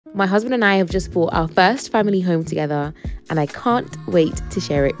My husband and I have just bought our first family home together, and I can't wait to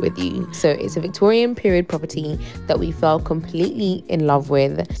share it with you. So it's a Victorian period property that we fell completely in love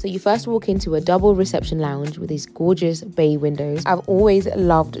with. So you first walk into a double reception lounge with these gorgeous bay windows. I've always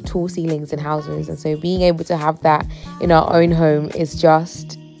loved tall ceilings in houses, and so being able to have that in our own home is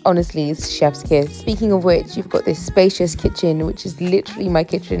just, honestly, it's chef's kiss. Speaking of which, you've got this spacious kitchen, which is literally my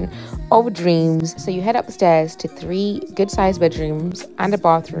kitchen of dreams. So you head upstairs to 3 good-sized bedrooms and a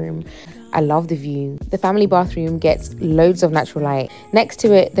bathroom. I love the view. The family bathroom gets loads of natural light. Next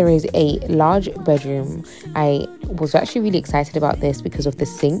to it, there is a large bedroom. I was actually really excited about this because of the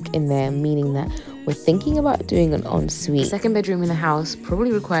sink in there, meaning that we're thinking about doing an ensuite. The second bedroom in the house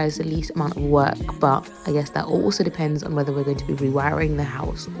probably requires the least amount of work, but I guess that also depends on whether we're going to be rewiring the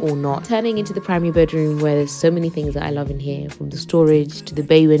house or not. Turning into the primary bedroom, where there's so many things that I love in here, from the storage to the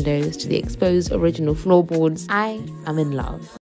bay windows to the exposed original floorboards. I am in love.